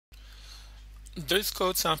This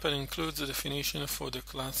code sample includes the definition for the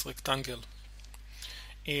class rectangle.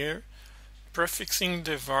 Here, prefixing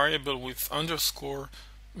the variable with underscore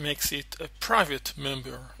makes it a private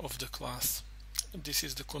member of the class. This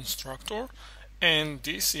is the constructor, and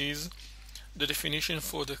this is the definition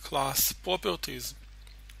for the class properties.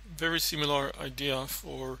 Very similar idea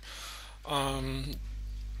for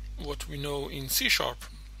what we know in C#.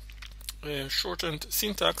 Shortened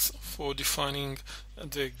syntax for defining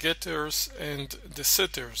the getters and the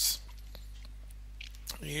setters.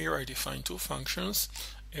 Here I define two functions,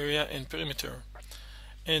 area and perimeter.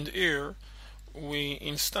 And here we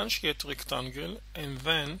instantiate rectangle and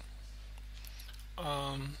then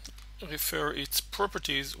refer its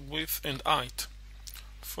properties width and height.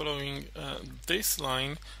 Following this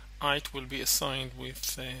line, height will be assigned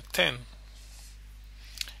with 10.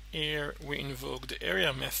 Here we invoke the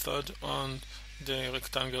area method on the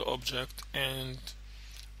rectangle object and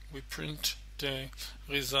we print the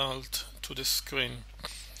result to the screen.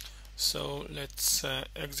 So let's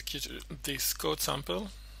execute this code sample.